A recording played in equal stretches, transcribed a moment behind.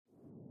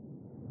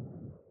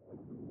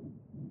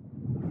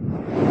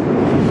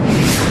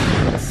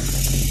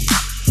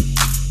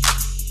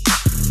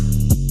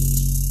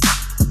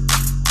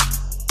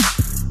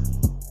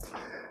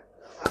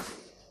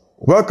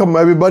Welcome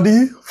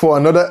everybody for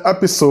another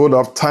episode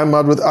of Time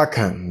Out with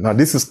Akan. Now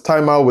this is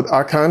Time Out with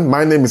Akan.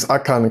 My name is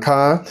Akan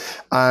Khan,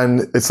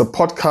 and it's a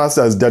podcast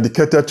that is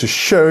dedicated to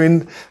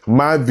sharing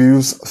my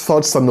views,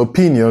 thoughts and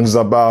opinions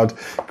about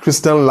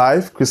Christian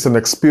life, Christian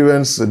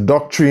experience,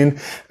 doctrine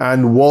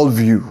and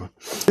worldview.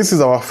 This is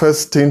our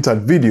first stint at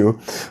video.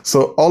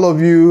 So all of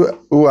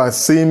you who are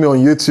seeing me on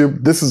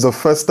YouTube, this is the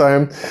first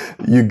time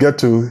you get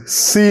to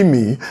see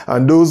me.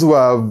 And those who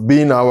have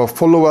been our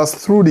followers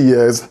through the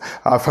years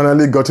have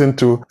finally gotten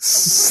to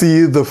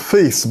see the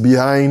face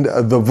behind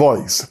the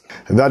voice.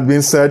 That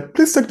being said,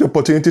 please take the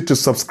opportunity to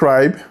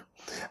subscribe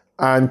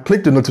and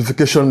click the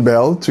notification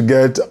bell to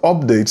get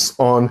updates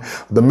on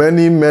the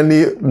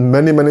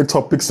many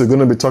topics we're going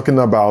to be talking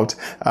about,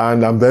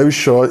 and I'm very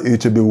sure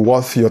it will be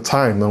worth your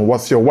time and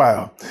worth your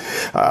while.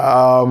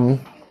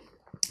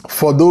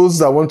 For those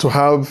that want to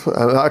have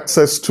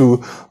access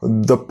to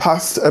the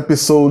past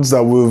episodes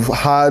that we've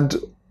had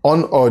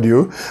on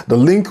audio, the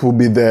link will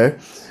be there,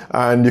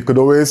 and you could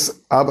always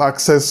have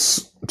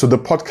access to the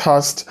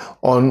podcast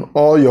on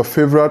all your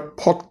favorite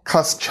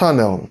podcast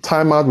channel.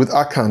 Time Out with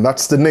Akan,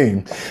 that's the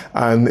name.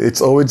 And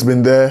it's always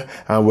been there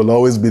and will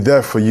always be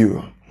there for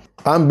you.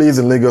 I'm based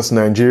in Lagos,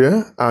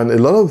 Nigeria, and a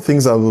lot of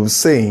things I will be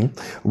saying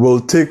will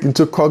take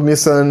into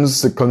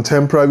cognizance the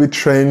contemporary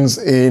trends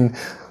in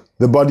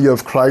the body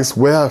of Christ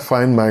where I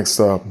find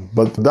myself.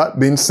 But that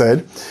being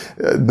said,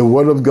 the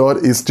Word of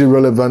God is still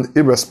relevant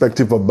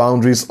irrespective of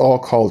boundaries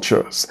or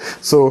cultures.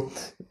 So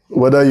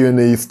whether you're in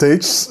the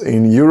States,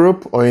 in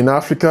Europe, or in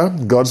Africa,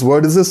 God's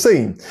Word is the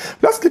same.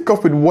 Let's kick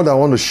off with what I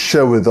want to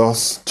share with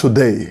us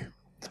today.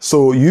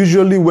 So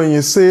usually when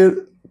you say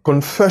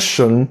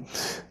confession,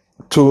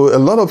 to a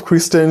lot of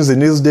Christians in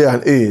this day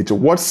and age,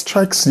 what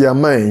strikes their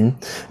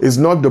mind is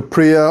not the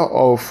prayer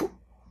of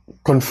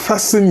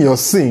confessing your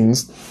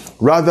sins.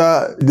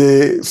 Rather,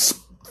 they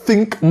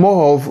think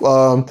more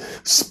of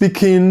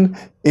speaking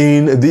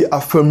in the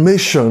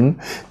affirmation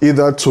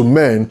either to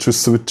men, to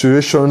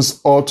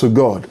situations, or to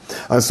God.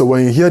 And so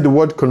when you hear the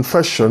word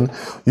confession,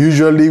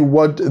 usually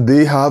what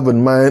they have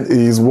in mind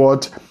is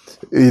what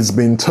is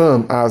being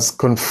termed as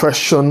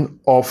confession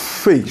of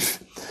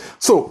faith.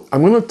 So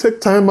I'm going to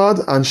take time out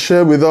and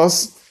share with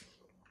us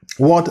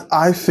what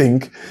I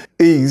think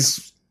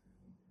is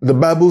the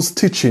Bible's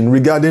teaching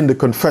regarding the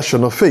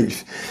confession of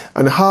faith,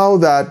 and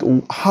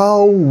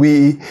how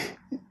we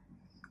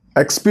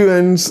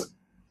experience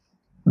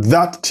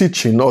that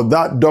teaching or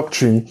that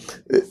doctrine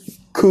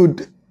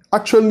could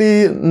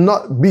actually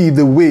not be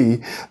the way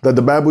that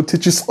the Bible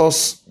teaches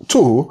us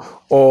to,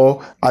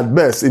 or at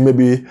best it may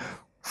be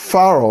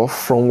far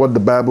off from what the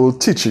Bible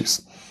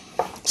teaches.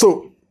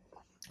 So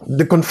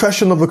the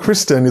confession of a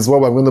Christian is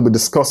what we're going to be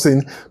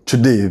discussing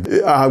today.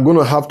 I'm going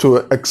to have to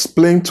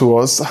explain to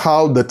us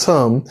how the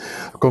term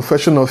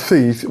confession of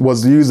faith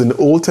was used in the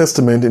Old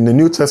Testament, in the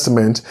New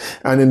Testament,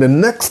 and in the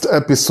next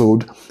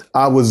episode,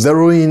 I will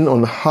zero in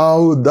on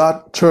how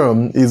that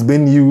term is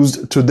being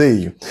used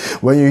today.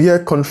 When you hear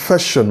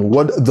confession,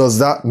 what does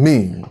that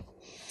mean?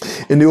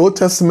 In the Old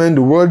Testament,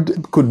 the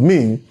word could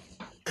mean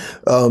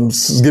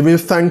giving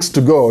thanks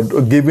to God,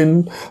 or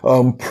giving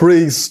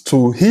praise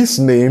to His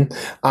name,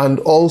 and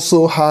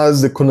also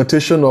has the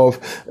connotation of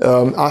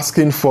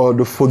asking for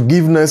the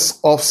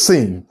forgiveness of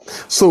sin.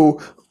 So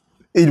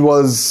it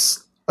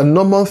was a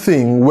normal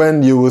thing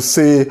when you will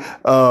say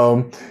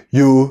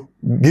you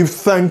give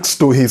thanks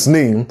to His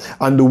name,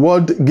 and the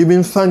word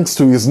giving thanks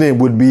to His name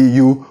would be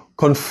you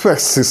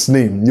confess His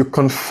name, you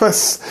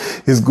confess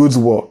His good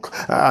work.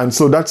 And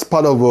so that's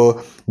part of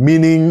a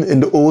meaning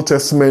in the Old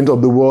Testament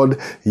of the word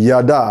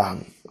yada,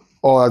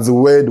 or as the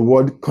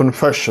word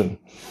confession.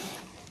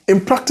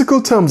 In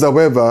practical terms,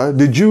 however,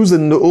 the Jews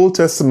in the Old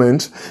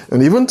Testament,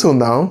 and even till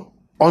now,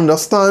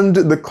 understand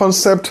the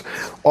concept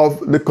of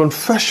the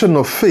confession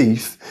of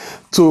faith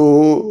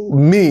to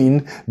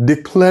mean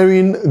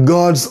declaring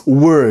God's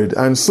word.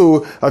 And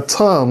so a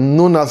term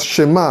known as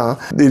Shema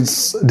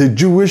is the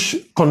Jewish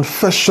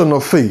confession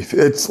of faith.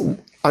 It's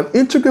an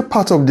integral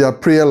part of their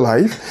prayer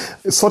life,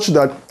 such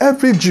that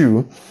every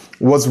Jew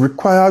was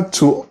required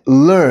to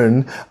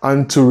learn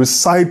and to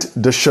recite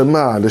the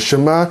Shema. The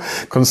Shema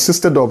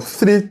consisted of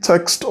 3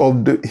 texts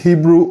of the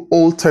Hebrew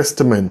Old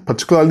Testament,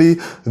 particularly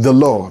the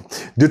law.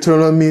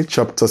 Deuteronomy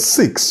chapter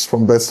 6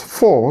 from verse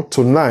 4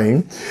 to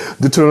 9,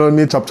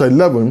 Deuteronomy chapter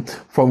 11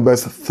 from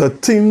verse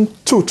 13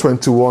 to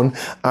 21,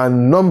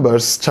 and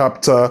Numbers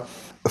chapter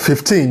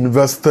 15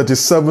 verse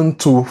 37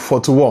 to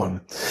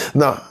 41.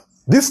 Now,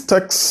 these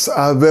texts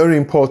are very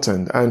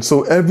important, and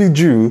so every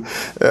Jew,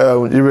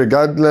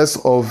 regardless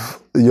of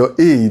your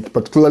age,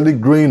 particularly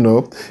growing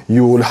up,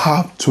 you will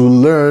have to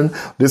learn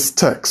this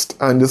text,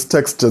 and this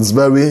text is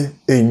very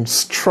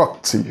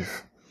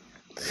instructive.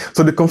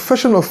 So the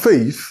confession of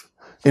faith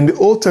in the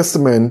Old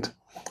Testament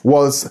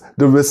was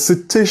the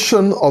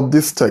recitation of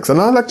this text,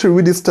 and I'd like to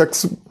read this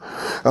text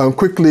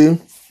quickly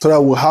so that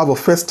we'll have a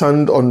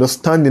first-hand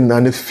understanding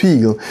and a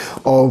feel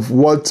of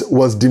what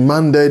was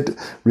demanded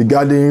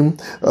regarding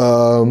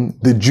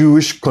the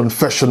Jewish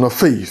confession of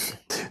faith.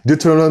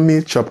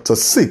 Deuteronomy chapter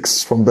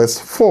 6 from verse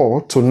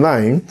 4 to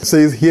 9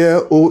 says,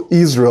 "Hear, O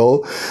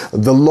Israel,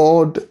 the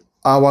Lord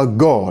our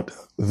God,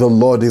 the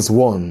Lord is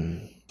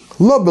one.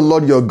 Love the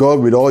Lord your God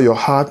with all your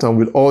heart and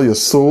with all your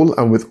soul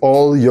and with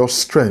all your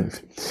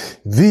strength.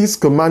 These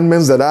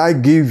commandments that I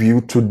give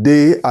you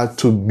today are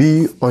to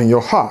be on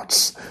your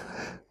hearts.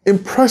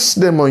 Impress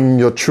them on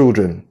your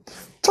children.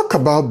 Talk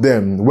about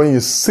them when you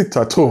sit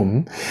at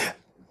home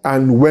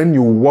and when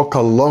you walk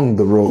along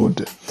the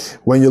road,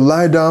 when you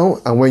lie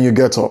down and when you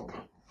get up.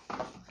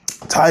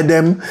 Tie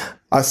them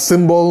as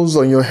symbols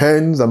on your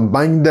hands and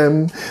bind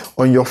them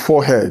on your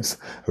foreheads.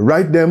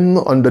 Write them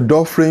on the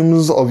door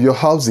frames of your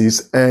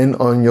houses and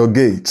on your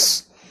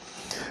gates."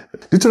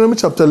 Deuteronomy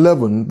chapter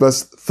 11,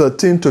 verse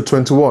 13 to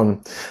 21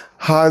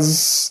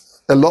 has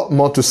a lot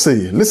more to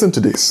say. Listen to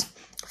this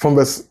from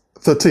verse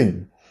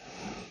 13.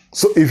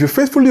 "So if you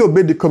faithfully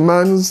obey the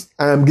commands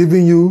I'm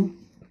giving you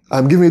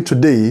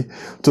today,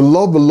 to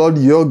love the Lord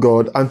your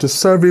God and to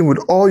serve him with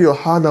all your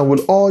heart and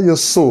with all your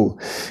soul,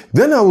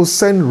 then I will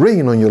send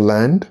rain on your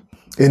land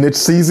in its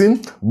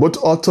season, both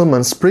autumn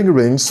and spring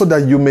rain, so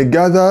that you may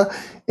gather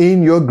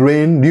in your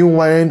grain, new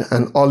wine,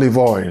 and olive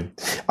oil.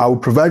 I will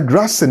provide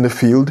grass in the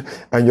field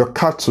and your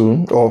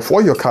cattle, or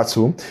for your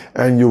cattle,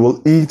 and you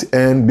will eat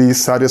and be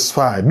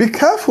satisfied. Be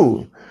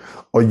careful,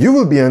 or you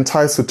will be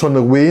enticed to turn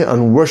away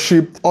and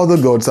worship other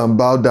gods and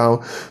bow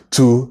down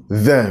to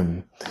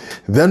them.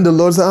 Then the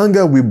Lord's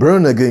anger will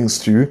burn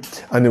against you,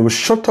 and it will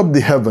shut up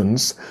the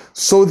heavens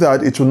so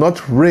that it will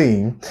not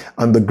rain,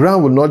 and the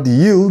ground will not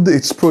yield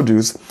its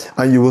produce,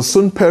 and you will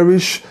soon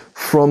perish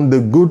from the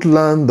good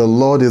land the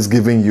Lord is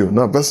giving you."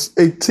 Now, verse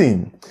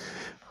 18.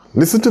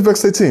 Listen to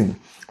verse 18.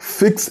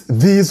 "Fix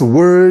these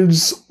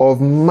words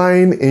of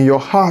mine in your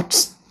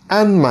hearts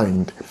and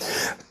mind.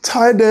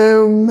 Tie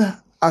them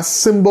as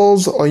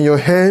symbols on your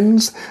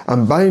hands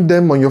and bind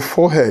them on your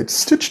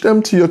foreheads. Teach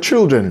them to your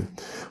children,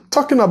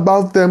 talking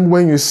about them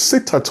when you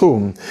sit at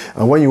home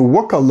and when you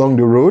walk along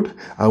the road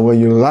and when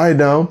you lie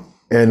down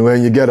and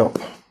when you get up.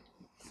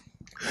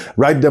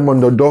 Write them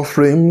on the door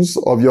frames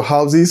of your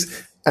houses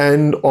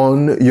and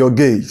on your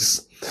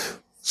gates,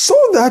 so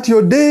that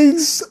your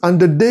days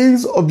and the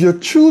days of your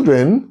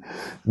children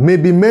may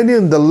be many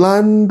in the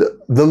land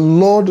the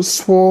Lord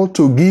swore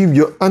to give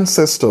your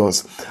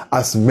ancestors,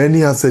 as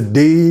many as the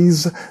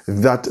days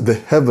that the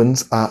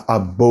heavens are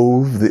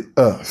above the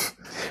earth."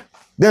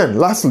 Then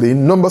lastly,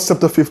 Numbers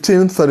chapter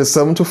 15,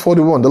 37 to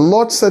 41. "The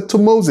Lord said to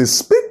Moses,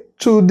 Speak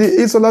to the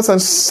Israelites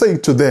and say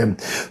to them,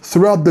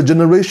 throughout the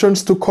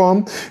generations to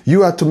come,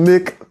 you are to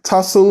make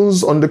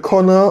tassels on the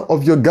corner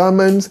of your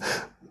garments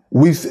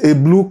with a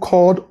blue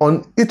cord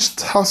on each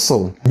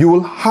tassel. You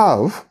will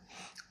have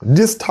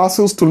these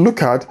tassels to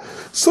look at,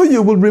 so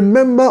you will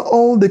remember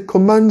all the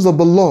commands of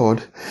the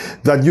Lord,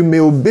 that you may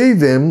obey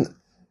them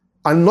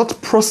and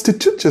not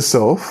prostitute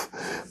yourself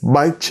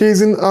by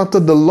chasing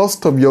after the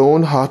lust of your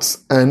own hearts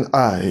and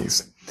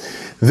eyes.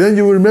 Then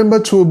you will remember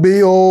to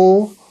obey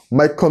all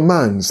my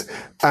commands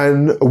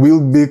and will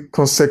be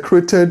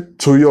consecrated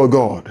to your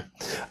God.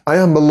 I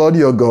am the Lord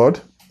your God,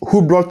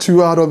 who brought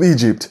you out of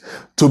Egypt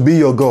to be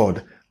your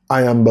God.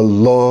 I am the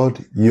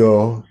Lord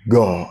your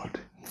God."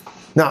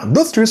 Now,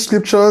 those three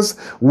scriptures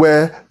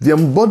were the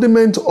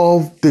embodiment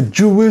of the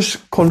Jewish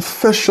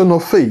confession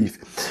of faith.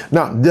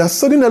 Now, there are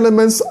certain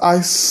elements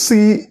I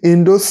see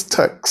in those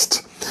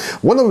texts.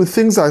 One of the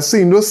things I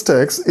see in those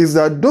texts is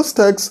that those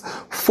texts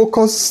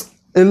focus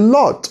a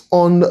lot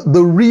on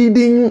the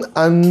reading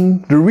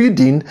and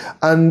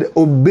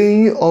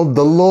obeying of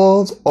the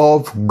laws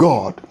of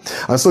God.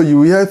 And so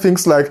you hear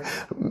things like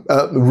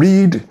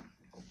read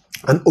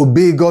and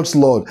obey God's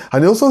law.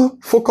 And it also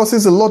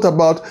focuses a lot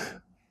about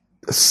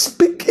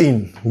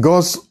speaking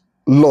God's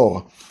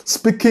law,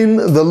 speaking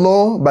the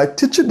law by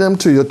teaching them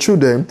to your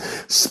children,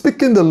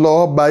 speaking the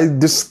law by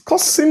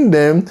discussing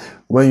them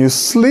when you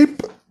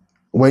sleep,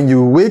 when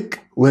you wake,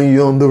 when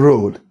you're on the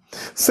road.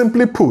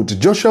 Simply put,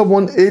 Joshua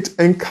 1:8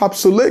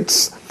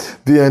 encapsulates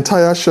the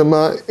entire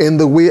Shema in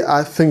the way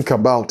I think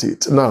about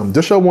it. Now,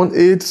 Joshua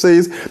 1:8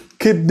 says,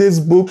 "Keep this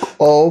book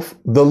of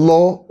the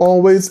law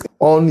always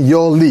on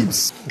your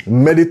lips.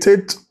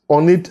 Meditate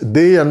on it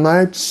day and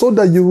night, so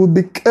that you will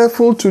be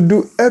careful to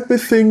do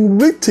everything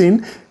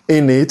written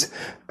in it,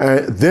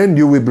 and then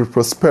you will be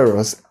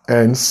prosperous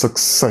and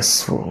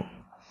successful."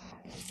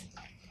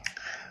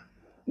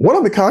 One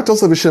of the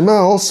characters of the Shema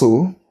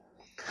also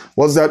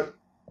was that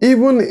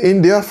even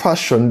in their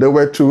fashion, they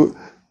were to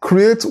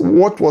create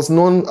what was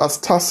known as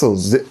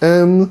tassels, the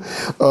hem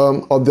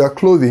of their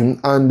clothing,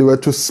 and they were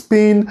to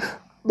spin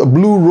the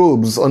blue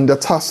robes on their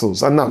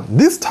tassels. And now,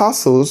 these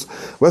tassels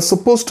were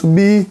supposed to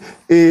be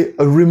a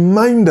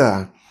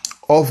reminder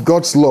of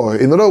God's law.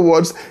 In other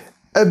words,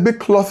 every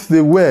cloth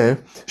they wear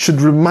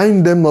should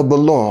remind them of the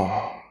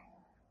law.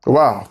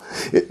 Wow.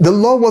 The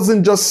law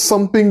wasn't just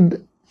something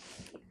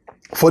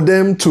for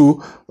them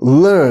to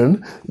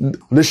learn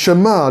the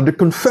Shema, the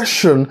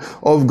confession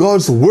of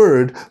God's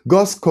word,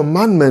 God's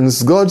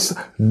commandments, God's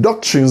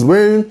doctrines,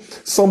 weren't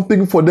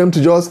something for them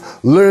to just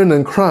learn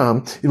and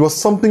cram. It was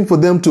something for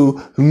them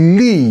to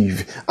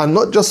live, and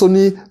not just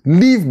only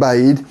live by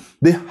it,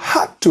 they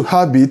had to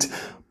have it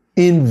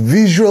in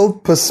visual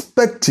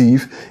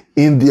perspective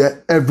in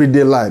their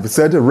everyday life. It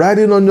said,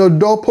 writing on your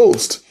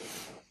doorpost,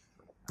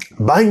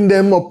 bind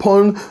them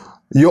upon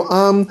your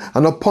arm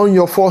and upon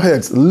your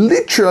foreheads.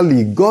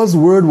 Literally, God's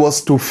word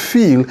was to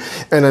fill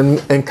and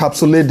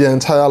encapsulate their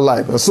entire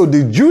life. And so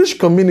the Jewish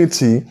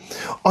community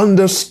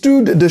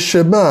understood the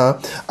Shema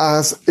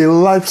as a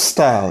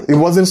lifestyle. It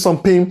wasn't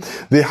something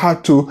they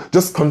had to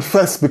just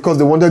confess because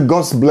they wanted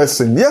God's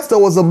blessing. Yes, there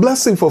was a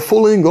blessing for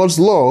following God's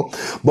law,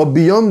 but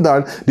beyond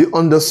that, they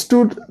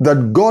understood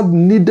that God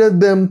needed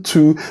them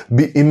to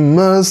be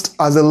immersed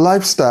as a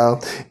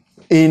lifestyle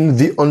in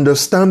the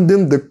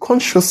understanding, the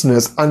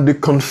consciousness, and the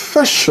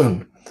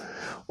confession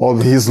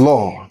of His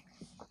law.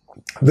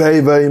 Very,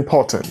 very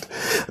important.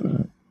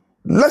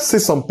 Let's say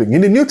something.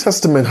 In the New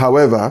Testament,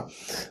 however,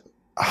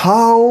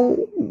 how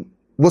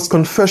was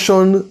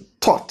confession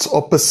taught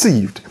or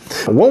perceived?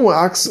 One will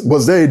ask,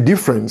 was there a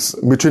difference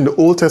between the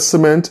Old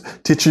Testament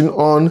teaching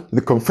on the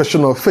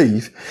confession of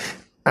faith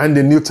and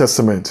the New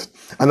Testament?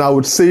 And I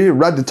would say,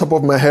 right at the top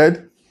of my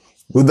head,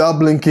 without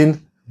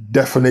blinking,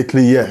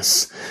 definitely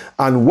yes.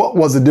 And what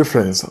was the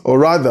difference? Or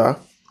rather,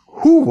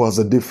 who was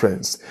the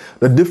difference?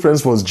 The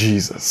difference was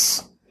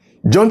Jesus.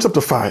 John chapter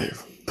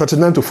 5,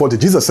 39 to 40,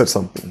 Jesus said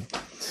something.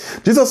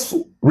 Jesus,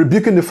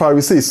 rebuking the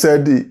Pharisees,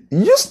 said,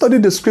 you study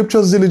the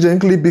scriptures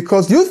diligently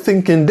because you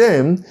think in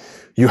them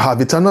you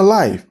have eternal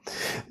life.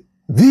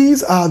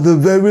 These are the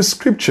very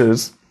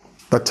scriptures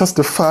that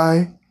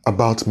testify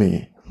about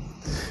me.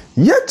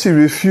 Yet you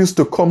refuse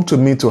to come to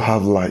me to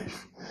have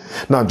life.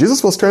 Now,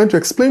 Jesus was trying to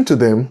explain to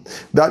them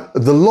that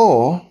the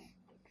law,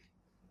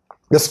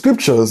 the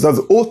scriptures, that's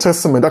the Old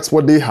Testament, that's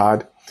what they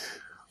had,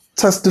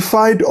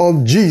 testified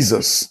of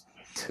Jesus.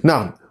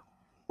 Now,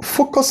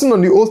 focusing on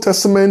the Old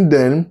Testament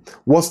then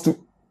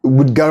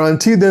would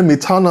guarantee them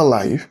eternal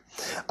life,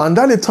 and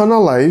that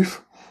eternal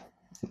life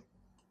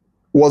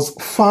was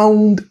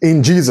found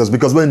in Jesus,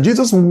 because when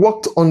Jesus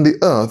walked on the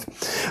earth,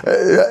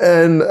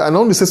 and I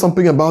want to say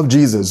something about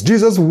Jesus.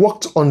 Jesus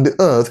walked on the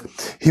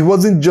earth. He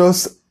wasn't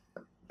just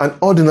an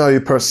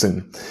ordinary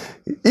person.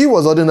 He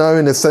was ordinary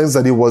in the sense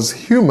that he was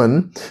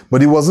human,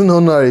 but he wasn't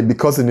ordinary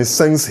because in a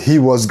sense he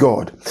was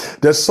God.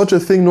 There's such a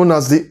thing known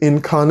as the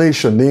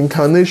incarnation. The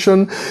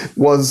incarnation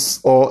was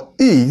or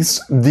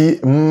is the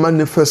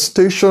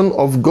manifestation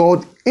of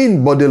God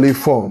in bodily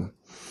form.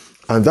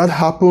 And that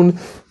happened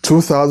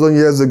 2,000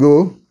 years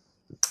ago,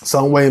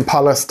 somewhere in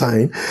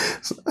Palestine.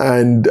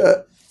 And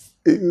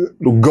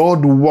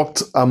God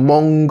walked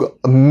among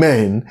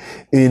men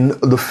in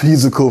the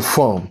physical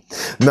form.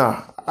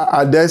 Now,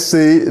 I dare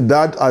say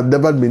that had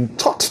never been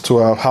taught to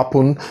have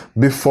happened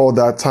before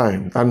that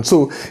time. And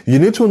so you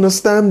need to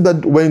understand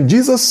that when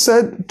Jesus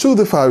said to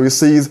the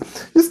Pharisees,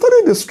 you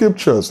study the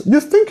scriptures,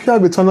 you think you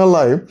have eternal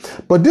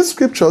life, but these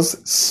scriptures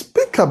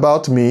speak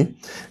about me,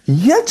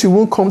 yet you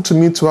won't come to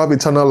me to have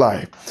eternal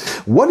life.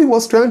 What he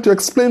was trying to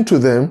explain to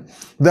them,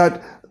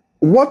 that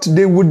what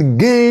they would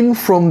gain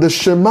from the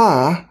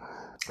Shema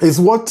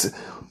is what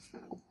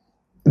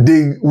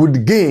they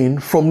would gain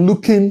from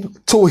looking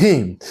to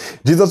him.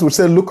 Jesus would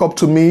say, look up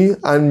to me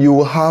and you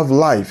will have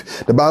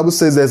life. The Bible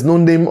says there's no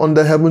name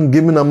under heaven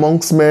given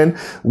amongst men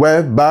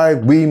whereby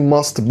we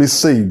must be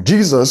saved.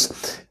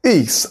 Jesus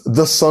is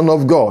the Son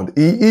of God.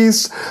 He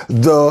is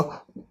the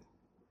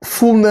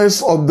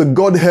fullness of the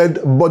Godhead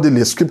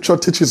bodily. Scripture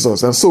teaches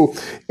us. And so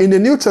in the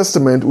New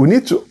Testament, we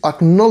need to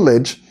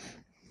acknowledge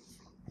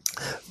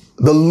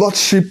the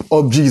Lordship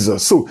of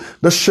Jesus. So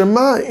the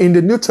Shema in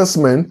the New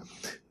Testament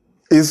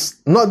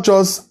is not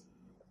just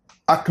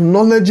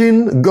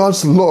acknowledging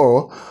God's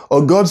law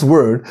or God's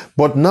word,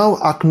 but now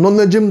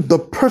acknowledging the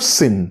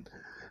person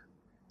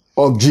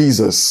of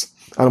Jesus.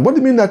 And what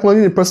do you mean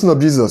acknowledging the person of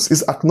Jesus?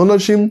 Is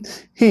acknowledging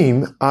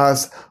him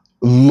as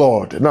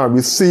Lord. Now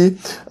we see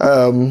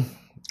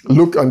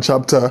Luke and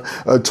chapter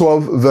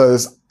 12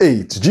 verse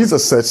 8.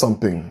 Jesus said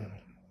something.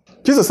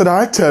 Jesus said,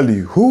 I tell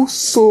you,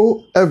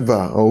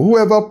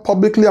 whoever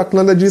publicly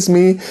acknowledges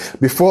me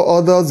before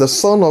others, the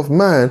Son of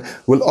Man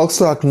will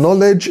also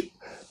acknowledge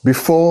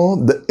before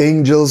the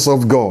angels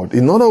of God.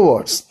 In other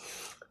words,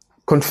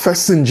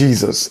 confessing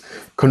Jesus,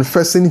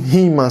 confessing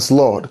him as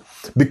Lord,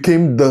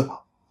 became the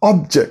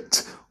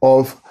object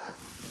of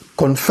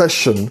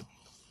confession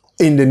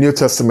in the New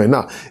Testament.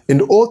 Now, in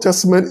the Old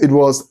Testament, it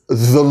was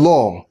the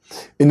law.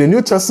 In the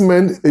New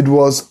Testament, it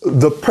was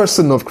the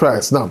person of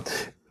Christ. Now,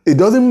 it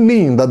doesn't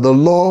mean that the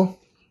law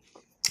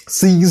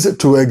ceased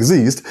to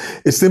exist.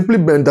 It simply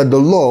meant that the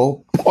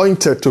law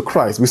pointed to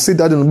Christ. We see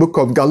that in the book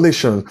of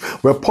Galatians,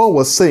 where Paul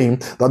was saying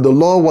that the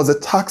law was a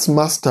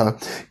taskmaster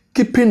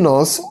keeping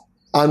us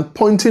and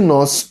pointing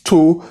us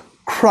to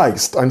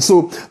Christ. And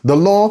so the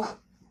law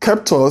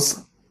kept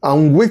us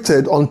and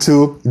waited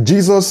until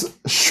Jesus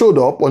showed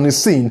up on the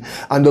scene,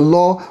 and the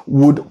law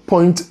would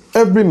point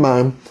every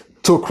man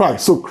to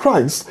Christ. So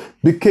Christ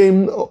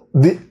became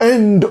the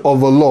end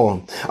of the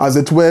law. As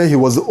it were, he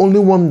was the only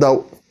one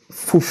that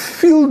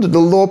fulfilled the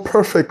law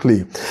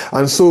perfectly.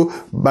 And so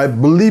by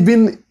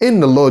believing in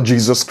the Lord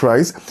Jesus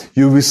Christ,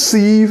 you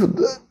receive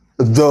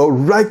the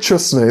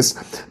righteousness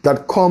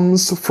that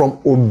comes from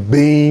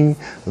obeying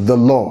the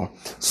law.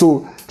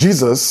 So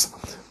Jesus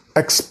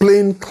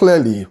explained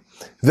clearly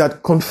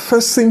that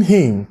confessing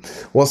him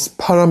was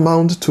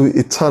paramount to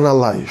eternal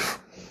life.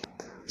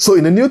 So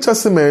in the New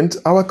Testament,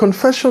 our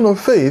confession of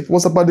faith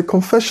was about the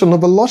confession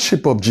of the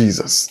Lordship of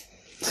Jesus.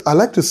 I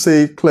like to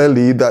say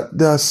clearly that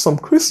there are some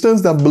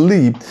Christians that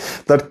believe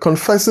that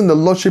confessing the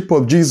Lordship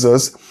of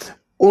Jesus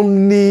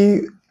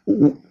only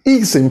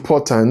is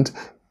important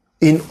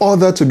in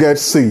order to get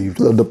saved.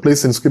 The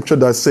place in scripture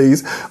that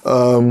says,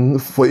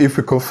 for if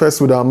we confess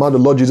with our mouth the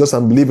Lord Jesus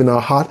and believe in our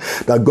heart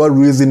that God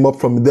raised him up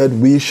from the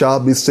dead, we shall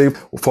be saved.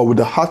 For with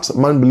the heart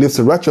man believes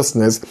in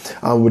righteousness,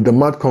 and with the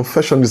mouth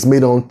confession is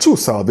made unto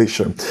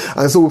salvation.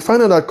 And so we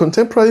find out that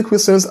contemporary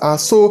Christians are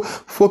so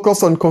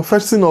focused on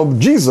confessing of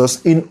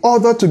Jesus in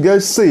order to get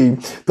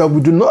saved that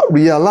we do not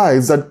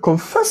realize that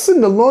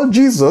confessing the Lord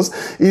Jesus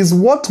is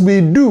what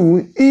we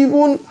do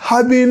even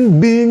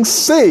having been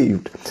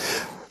saved.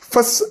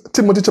 1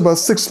 Timothy chapter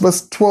 6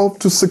 verse 12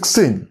 to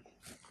 16.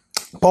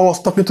 Paul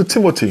was talking to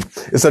Timothy.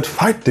 He said,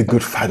 fight the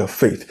good fight of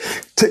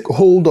faith. Take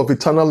hold of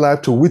eternal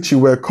life to which you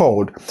were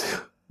called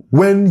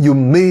when you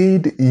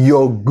made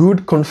your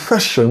good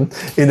confession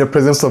in the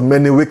presence of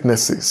many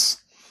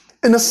witnesses.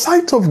 In the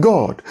sight of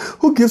God,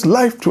 who gives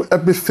life to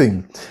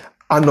everything,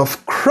 and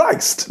of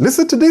Christ,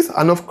 listen to this,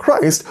 and of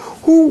Christ,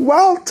 who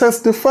while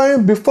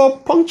testifying before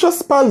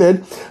Pontius Pilate,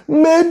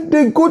 made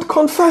the good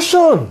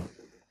confession.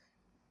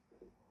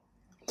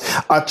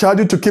 I charge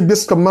you to keep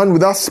this command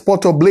without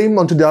spot or blame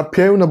unto the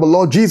appearing of the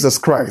Lord Jesus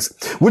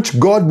Christ, which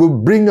God will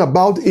bring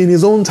about in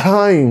his own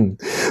time.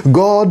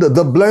 God,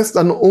 the blessed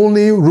and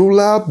only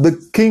ruler,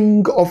 the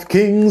King of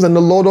kings and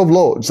the Lord of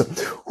lords,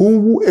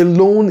 who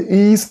alone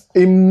is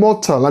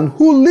immortal and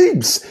who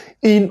lives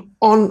in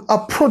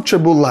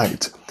unapproachable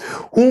light,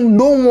 whom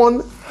no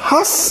one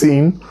has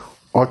seen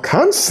or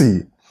can see.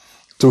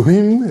 To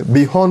him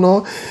be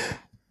honor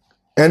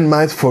and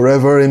might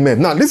forever.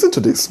 Amen. Now listen to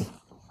this.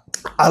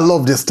 I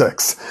love this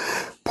text.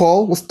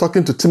 Paul was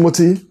talking to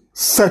Timothy,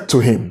 said to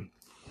him,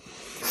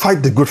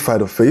 fight the good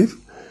fight of faith,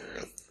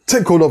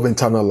 take hold of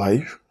eternal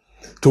life,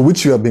 to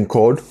which you have been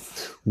called,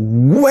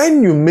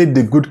 when you made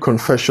the good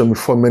confession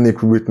before many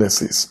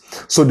witnesses.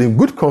 So the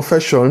good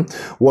confession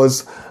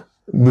was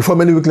before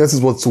many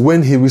witnesses was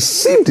when he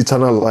received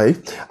eternal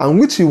life, and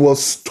which he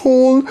was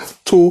told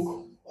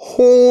to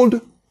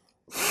hold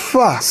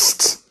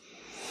fast.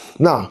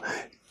 Now,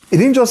 he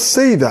didn't just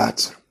say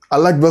that. I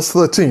like verse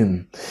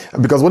 13,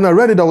 because when I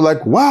read it, I was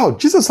like, wow,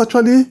 Jesus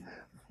actually,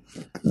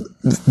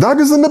 that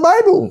is in the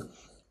Bible.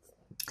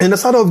 In the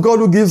sight of God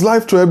who gives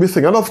life to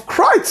everything, and of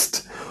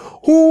Christ,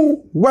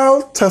 who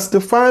while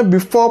testifying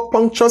before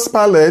Pontius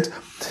Pilate,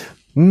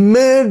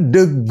 made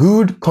the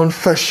good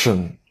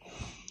confession.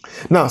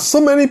 Now, so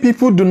many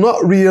people do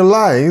not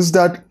realize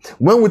that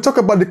when we talk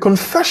about the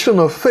confession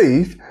of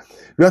faith,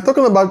 we are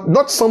talking about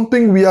not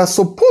something we are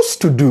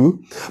supposed to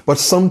do, but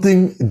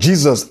something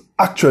Jesus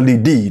actually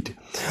did.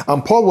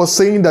 And Paul was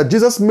saying that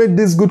Jesus made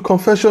this good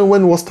confession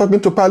when he was talking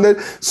to Pilate,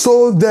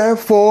 so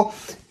therefore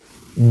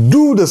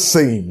do the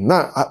same.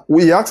 Now,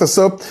 we ask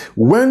ourselves,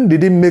 when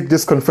did he make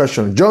this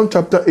confession? John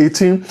chapter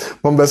 18,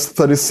 from verse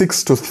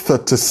 36 to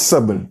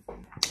 37.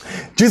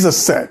 Jesus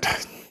said,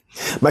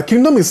 my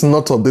kingdom is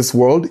not of this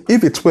world.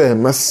 If it were,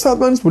 my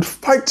servants would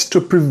fight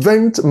to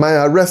prevent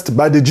my arrest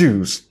by the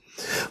Jews.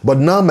 But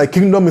now my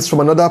kingdom is from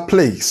another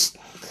place.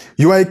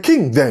 You are a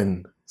king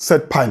then,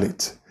 said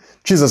Pilate.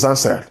 Jesus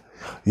answered,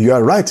 you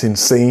are right in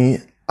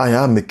saying I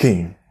am a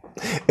king.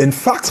 In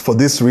fact, for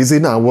this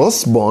reason I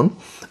was born,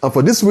 and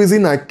for this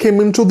reason I came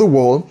into the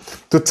world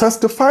to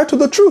testify to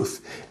the truth.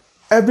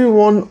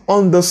 Everyone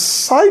on the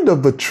side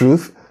of the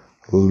truth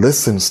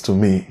listens to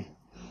me.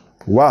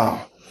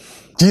 Wow.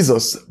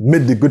 Jesus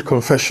made the good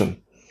confession.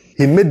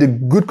 He made the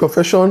good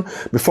confession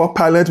before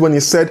Pilate when he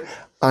said,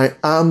 I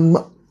am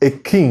a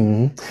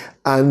king,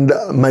 and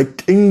my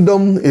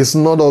kingdom is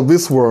not of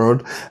this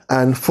world,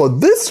 and for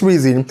this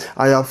reason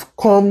I have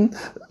come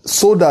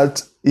so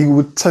that he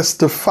would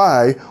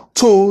testify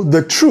to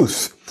the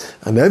truth.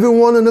 And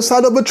everyone on the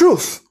side of the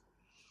truth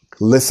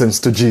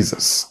listens to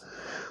Jesus.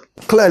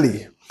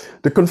 Clearly,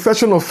 the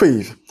confession of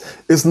faith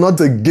is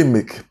not a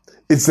gimmick,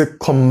 it's a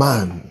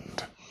command.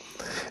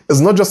 It's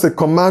not just a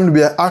command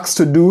we are asked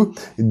to do.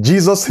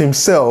 Jesus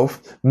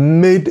himself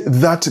made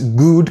that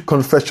good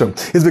confession.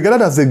 It's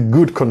regarded as a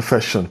good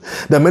confession.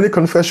 There are many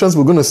confessions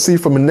we're going to see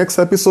from the next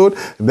episode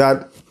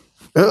that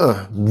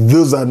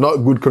those are not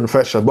good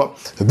confessions. But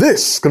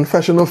this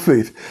confession of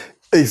faith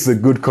is a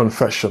good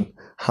confession.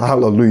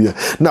 Hallelujah.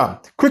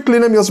 Now, quickly,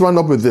 let me just round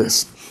up with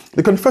this.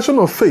 The confession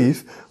of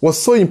faith was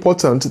so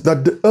important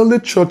that the early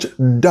church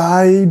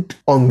died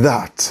on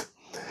that.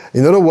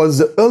 In other words,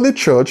 the early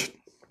church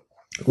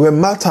were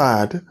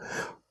martyred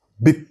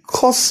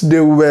because they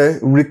were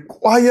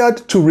required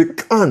to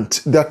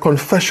recant their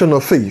confession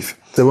of faith.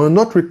 They were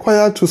not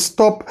required to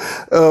stop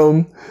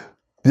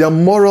their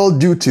moral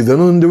duty. They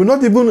were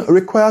not even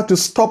required to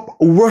stop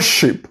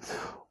worship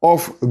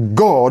of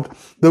God.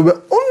 They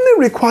were only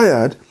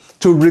required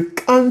to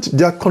recant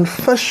their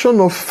confession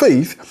of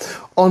faith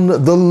on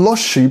the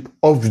Lordship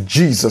of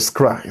Jesus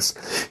Christ.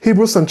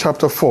 Hebrews and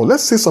chapter 4.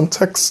 Let's see some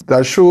texts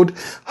that showed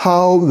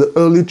how the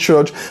early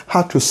church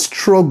had to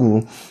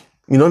struggle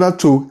in order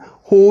to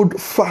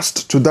hold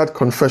fast to that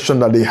confession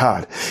that they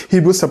had.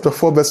 Hebrews chapter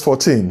 4 verse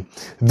 14.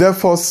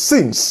 Therefore,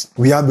 since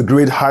we have a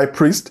great high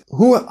priest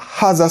who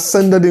has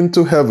ascended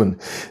into heaven,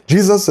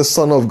 Jesus the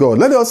Son of God,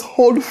 let us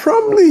hold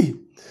firmly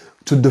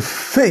to the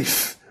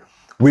faith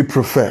we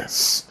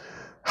profess.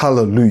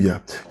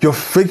 Hallelujah. Your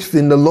faith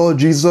in the Lord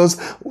Jesus,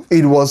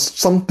 it was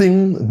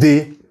something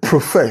they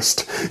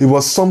professed. It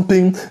was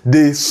something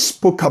they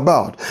spoke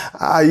about.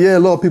 I hear a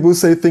lot of people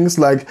say things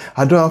like,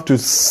 I don't have to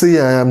say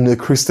I am a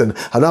Christian.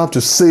 I don't have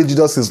to say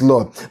Jesus is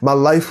Lord. My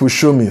life will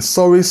show me.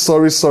 Sorry.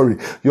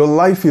 Your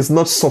life is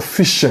not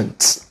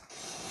sufficient.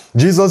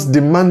 Jesus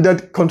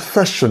demanded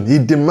confession. He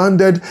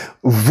demanded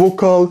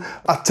vocal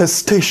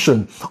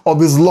attestation of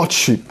his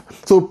lordship.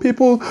 So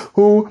people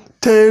who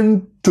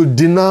tend to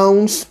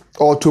denounce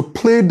or to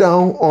play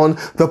down on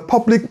the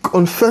public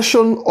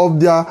confession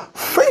of their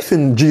faith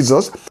in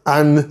Jesus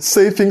and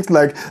say things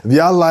like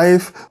their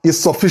life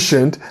is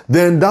sufficient,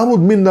 then that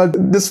would mean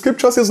that the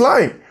scriptures is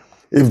lying.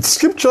 If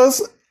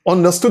scriptures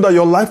understood that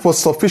your life was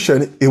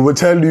sufficient, it would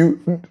tell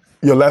you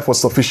your life was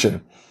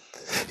sufficient.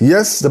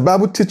 Yes, the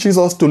Bible teaches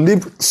us to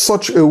live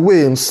such a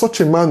way, in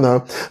such a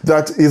manner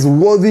that is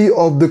worthy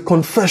of the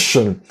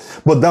confession.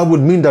 But that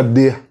would mean that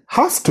there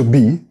has to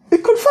be a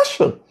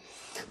confession.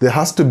 There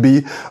has to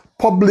be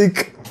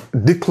public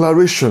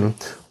declaration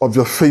of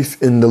your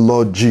faith in the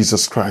Lord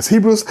Jesus Christ.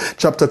 Hebrews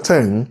chapter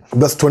 10,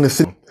 verse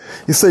 23.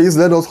 It says,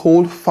 let us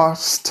hold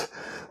fast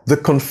the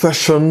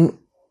confession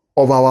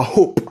of our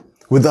hope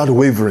without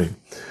wavering.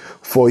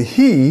 For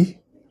he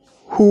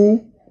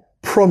who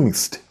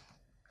promised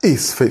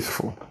is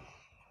faithful.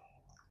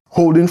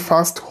 Holding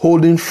fast,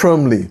 holding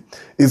firmly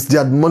is the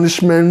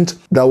admonishment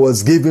that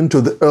was given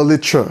to the early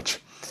church.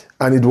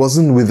 And it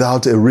wasn't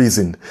without a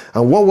reason.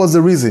 And what was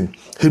the reason?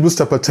 Hebrews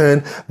chapter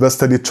 10, verse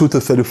 32 to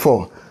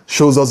 34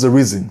 shows us the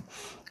reason.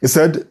 It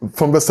said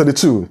from verse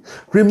 32,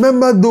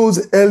 remember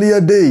those earlier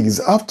days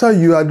after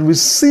you had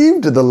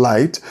received the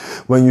light,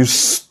 when you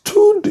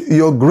stood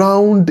your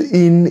ground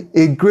in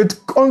a great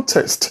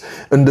contest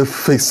in the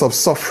face of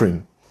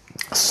suffering.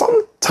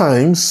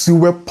 Sometimes you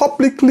were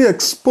publicly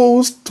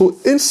exposed to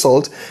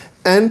insult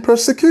and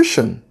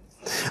persecution.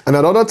 And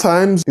at other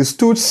times, you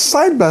stood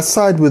side by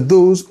side with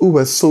those who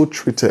were so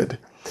treated.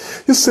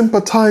 You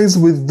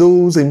sympathized with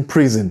those in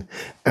prison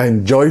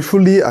and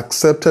joyfully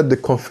accepted the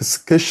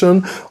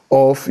confiscation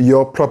of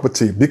your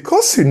property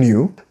because you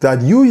knew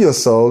that you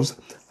yourselves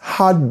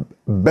had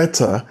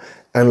better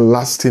and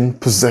lasting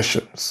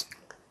possessions.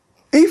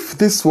 If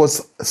this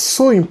was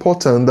so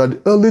important that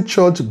the early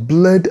church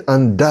bled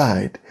and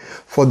died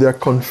for their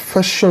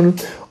confession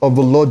of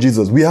the Lord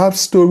Jesus, we have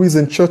stories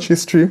in church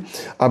history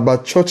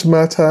about church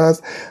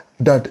martyrs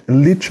that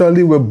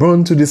literally were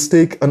burned to the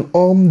stake, and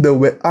all they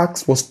were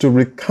asked was to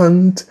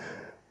recant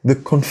the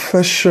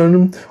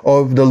confession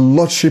of the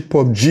Lordship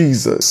of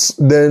Jesus.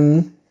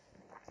 Then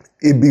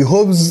it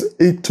behoves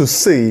it to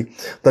say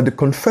that the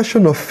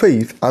confession of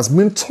faith has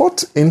been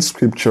taught in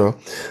Scripture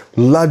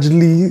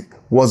largely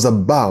was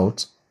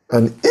about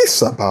and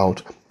is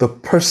about the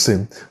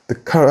person, the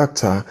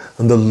character,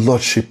 and the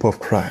Lordship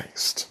of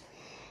Christ.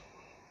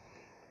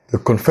 The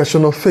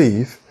confession of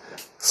faith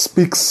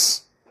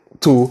speaks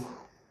to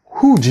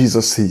who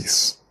Jesus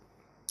is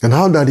and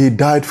how that he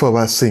died for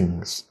our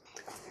sins.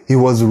 He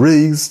was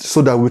raised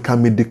so that we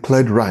can be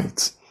declared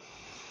right.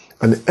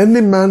 And any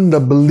man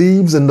that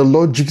believes in the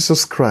Lord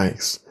Jesus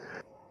Christ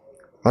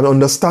and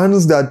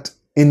understands that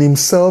in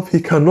himself he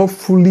cannot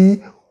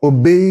fully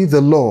obey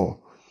the law,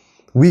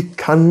 we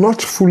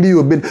cannot fully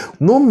obey.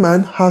 No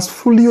man has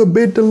fully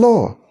obeyed the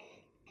law.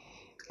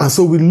 And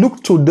so we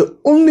look to the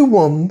only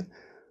one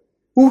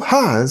who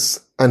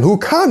has and who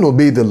can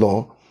obey the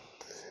law,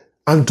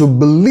 and to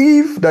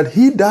believe that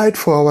he died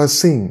for our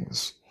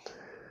sins.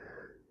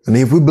 And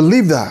if we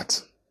believe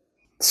that,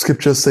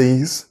 Scripture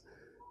says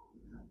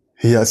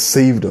he has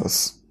saved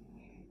us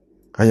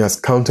and he has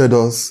counted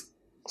us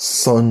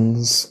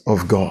sons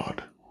of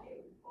God.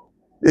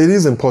 It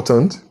is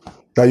important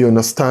that you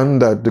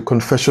understand that the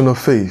confession of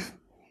faith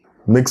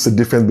makes a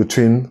difference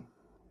between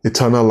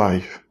eternal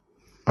life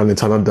and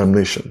eternal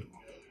damnation.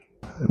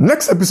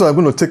 Next episode, I'm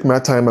going to take my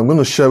time. I'm going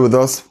to share with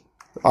us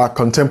our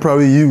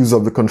contemporary use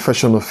of the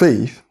confession of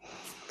faith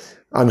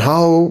and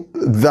how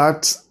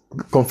that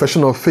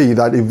confession of faith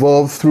that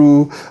evolved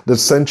through the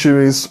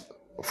centuries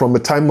from the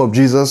time of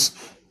Jesus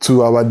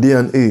to our day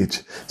and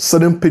age,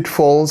 certain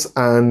pitfalls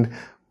and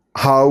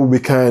how we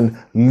can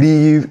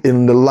live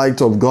in the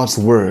light of God's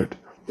word.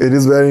 It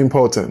is very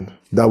important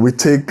that we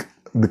take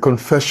the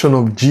confession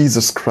of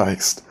Jesus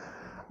Christ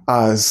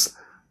as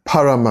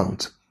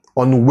paramount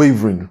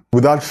unwavering,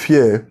 without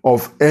fear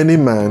of any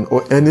man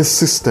or any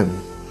system,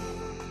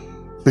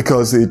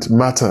 because it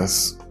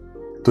matters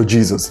to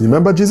Jesus.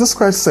 Remember, Jesus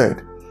Christ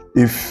said,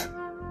 if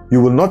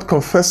you will not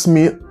confess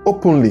me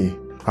openly,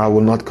 I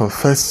will not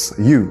confess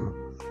you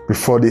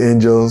before the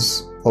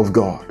angels of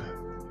God.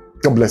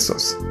 God bless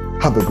us.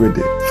 Have a great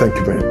day. Thank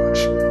you very much.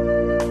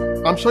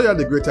 I'm sure you had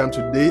a great time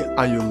today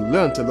and you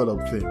learned a lot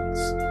of things.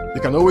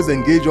 You can always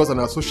engage us on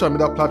our social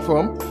media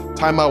platform,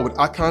 Time Out with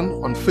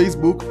Akan, on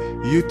Facebook,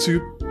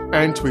 YouTube,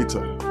 and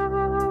Twitter.